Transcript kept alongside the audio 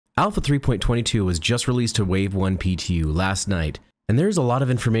Alpha 3.22 was just released to Wave 1 PTU last night, and there's a lot of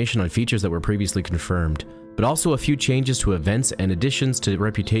information on features that were previously confirmed, but also a few changes to events and additions to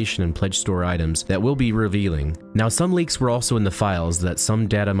reputation and pledge store items that we'll be revealing. Now, some leaks were also in the files that some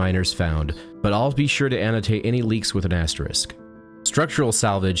data miners found, but I'll be sure to annotate any leaks with an asterisk. Structural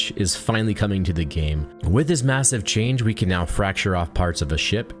salvage is finally coming to the game. With this massive change, we can now fracture off parts of a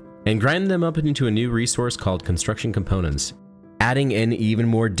ship and grind them up into a new resource called construction components, adding in even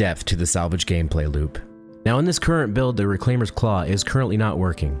more depth to the salvage gameplay loop. Now, in this current build, the Reclaimer's Claw is currently not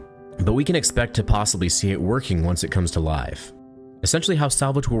working, but we can expect to possibly see it working once it comes to live. Essentially how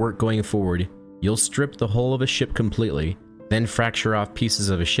salvage will work going forward, you'll strip the hull of a ship completely, then fracture off pieces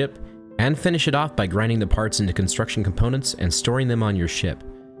of a ship, and finish it off by grinding the parts into construction components and storing them on your ship.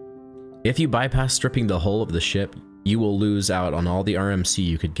 If you bypass stripping the hull of the ship, you will lose out on all the RMC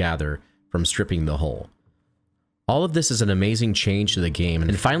you could gather from stripping the hull. All of this is an amazing change to the game,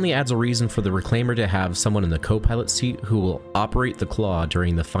 and finally adds a reason for the Reclaimer to have someone in the co-pilot seat who will operate the claw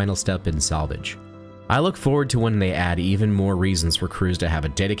during the final step in salvage. I look forward to when they add even more reasons for crews to have a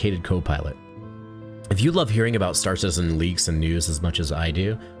dedicated co-pilot. If you love hearing about Star Citizen leaks and news as much as I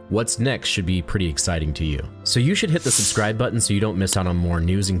do, what's next should be pretty exciting to you. So you should hit the subscribe button so you don't miss out on more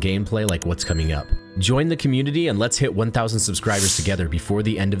news and gameplay like what's coming up. Join the community and let's hit 1,000 subscribers together before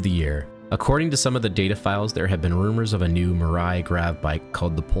the end of the year. According to some of the data files, there have been rumors of a new Mirai Grav bike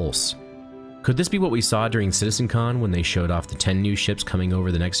called the Pulse. Could this be what we saw during CitizenCon when they showed off the 10 new ships coming over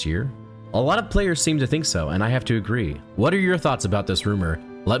the next year? A lot of players seem to think so, and I have to agree. What are your thoughts about this rumor?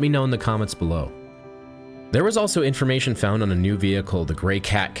 Let me know in the comments below. There was also information found on a new vehicle, the Grey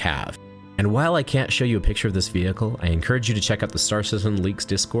Cat Cav. And while I can't show you a picture of this vehicle, I encourage you to check out the Star Citizen Leaks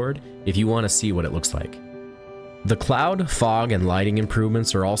Discord if you want to see what it looks like. The cloud, fog, and lighting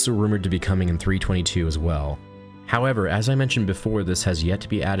improvements are also rumored to be coming in 3.22 as well. However, as I mentioned before, this has yet to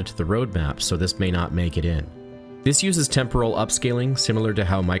be added to the roadmap, so this may not make it in. This uses temporal upscaling, similar to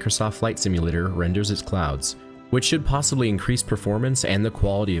how Microsoft Flight Simulator renders its clouds, which should possibly increase performance and the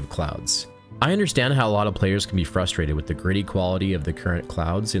quality of clouds. I understand how a lot of players can be frustrated with the gritty quality of the current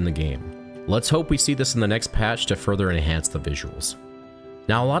clouds in the game. Let's hope we see this in the next patch to further enhance the visuals.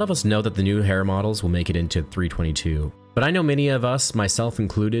 Now, a lot of us know that the new hair models will make it into 3.22, but I know many of us, myself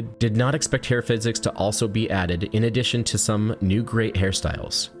included, did not expect hair physics to also be added in addition to some new great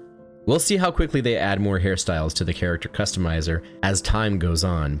hairstyles. We'll see how quickly they add more hairstyles to the character customizer as time goes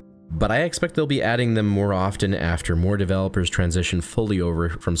on, but I expect they'll be adding them more often after more developers transition fully over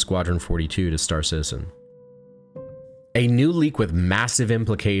from Squadron 42 to Star Citizen. A new leak with massive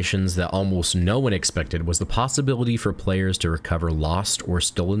implications that almost no one expected was the possibility for players to recover lost or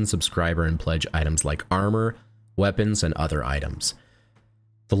stolen subscriber and pledge items like armor, weapons, and other items.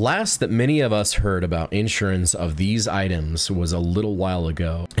 The last that many of us heard about insurance of these items was a little while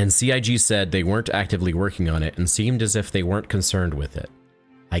ago, and CIG said they weren't actively working on it and seemed as if they weren't concerned with it.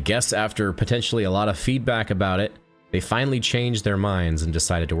 I guess after potentially a lot of feedback about it, they finally changed their minds and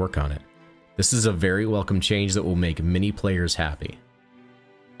decided to work on it. This is a very welcome change that will make many players happy.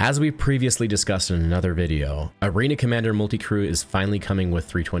 As we previously discussed in another video, Arena Commander Multicrew is finally coming with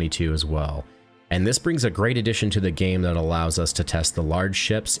 3.22 as well, and this brings a great addition to the game that allows us to test the large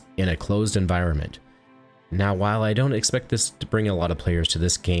ships in a closed environment. Now, while I don't expect this to bring a lot of players to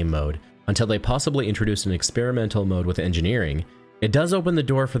this game mode until they possibly introduce an experimental mode with engineering, it does open the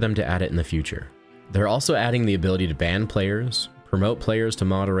door for them to add it in the future. They're also adding the ability to ban players, promote players to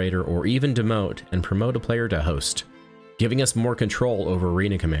moderator, or even demote and promote a player to host, giving us more control over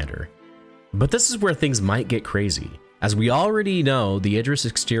Arena Commander. But this is where things might get crazy. As we already know, the Idris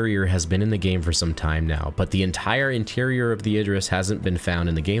exterior has been in the game for some time now, but the entire interior of the Idris hasn't been found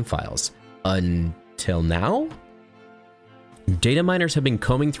in the game files. Until now? Data miners have been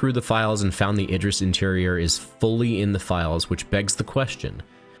combing through the files and found the Idris interior is fully in the files, which begs the question,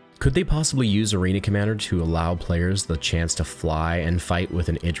 could they possibly use Arena Commander to allow players the chance to fly and fight with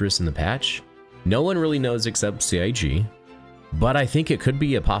an Idris in the patch? No one really knows except CIG, but I think it could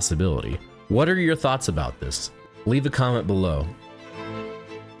be a possibility. What are your thoughts about this? Leave a comment below.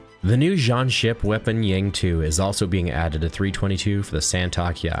 The new Jean ship weapon Yang 2 is also being added to 3.22 for the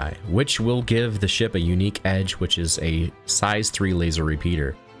Santok Yai, which will give the ship a unique edge, which is a size 3 laser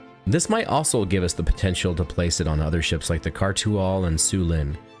repeater. This might also give us the potential to place it on other ships like the Kartual and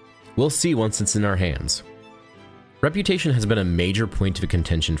Sulin. We'll see once it's in our hands. Reputation has been a major point of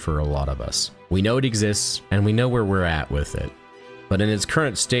contention for a lot of us. We know it exists, and we know where we're at with it. But in its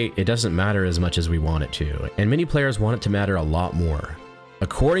current state, it doesn't matter as much as we want it to, and many players want it to matter a lot more.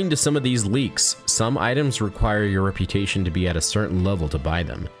 According to some of these leaks, some items require your reputation to be at a certain level to buy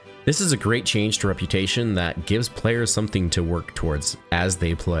them, This is a great change to reputation that gives players something to work towards as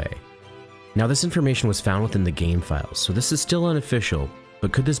they play. Now, this information was found within the game files, so this is still unofficial,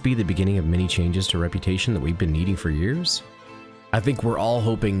 but could this be the beginning of many changes to reputation that we've been needing for years? I think we're all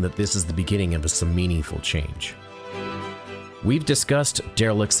hoping that this is the beginning of some meaningful change. We've discussed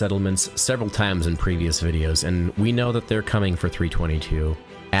derelict settlements several times in previous videos, and we know that they're coming for 3.22,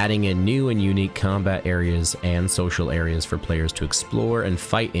 adding in new and unique combat areas and social areas for players to explore and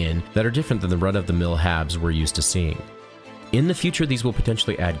fight in that are different than the run-of-the-mill habs we're used to seeing. In the future, these will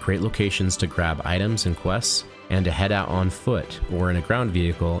potentially add great locations to grab items and quests, and to head out on foot or in a ground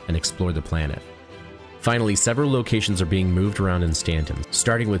vehicle and explore the planet. Finally, several locations are being moved around in Stanton,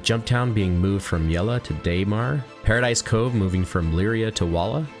 starting with Jumptown being moved from Yella to Daymar, Paradise Cove moving from Lyria to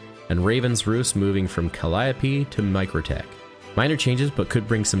Walla, and Raven's Roost moving from Calliope to Microtech. Minor changes, but could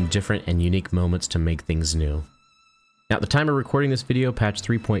bring some different and unique moments to make things new. Now, at the time of recording this video, patch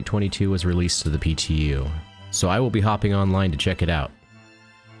 3.22 was released to the PTU, so I will be hopping online to check it out.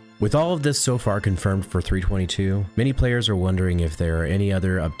 With all of this so far confirmed for 3.22, many players are wondering if there are any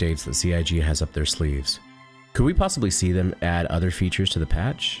other updates that CIG has up their sleeves. Could we possibly see them add other features to the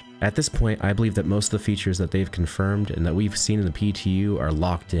patch? At this point, I believe that most of the features that they've confirmed and that we've seen in the PTU are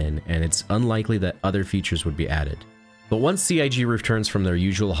locked in, and it's unlikely that other features would be added. But once CIG returns from their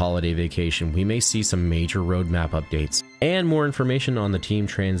usual holiday vacation, we may see some major roadmap updates, and more information on the team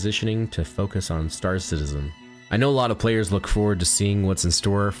transitioning to focus on Star Citizen. I know a lot of players look forward to seeing what's in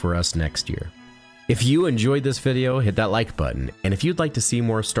store for us next year. If you enjoyed this video, hit that like button, and if you'd like to see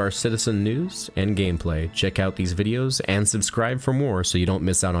more Star Citizen news and gameplay, check out these videos and subscribe for more so you don't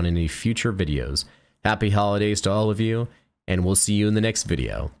miss out on any future videos. Happy holidays to all of you, and we'll see you in the next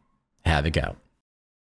video. Havoc out.